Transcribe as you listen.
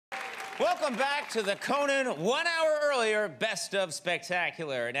Welcome back to the Conan 1 hour earlier Best of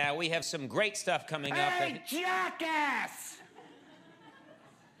Spectacular. Now, we have some great stuff coming up. Hey, jackass!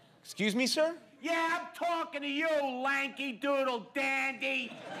 Excuse me, sir? Yeah, I'm talking to you, lanky doodle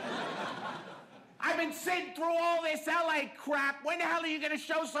dandy. I've been sitting through all this LA crap. When the hell are you gonna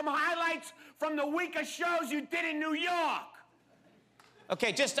show some highlights from the week of shows you did in New York?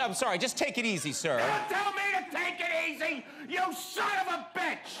 Okay, I'm sorry, just take it easy, sir. Don't tell me to take it easy, you son of a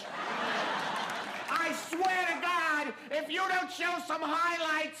bitch! I swear to God, if you don't show some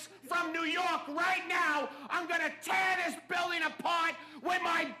highlights from New York right now, I'm gonna tear this building apart with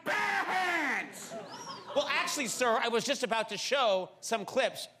my bare hands! Well, actually, sir, I was just about to show some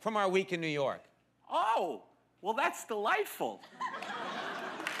clips from our week in New York. Oh, well, that's delightful.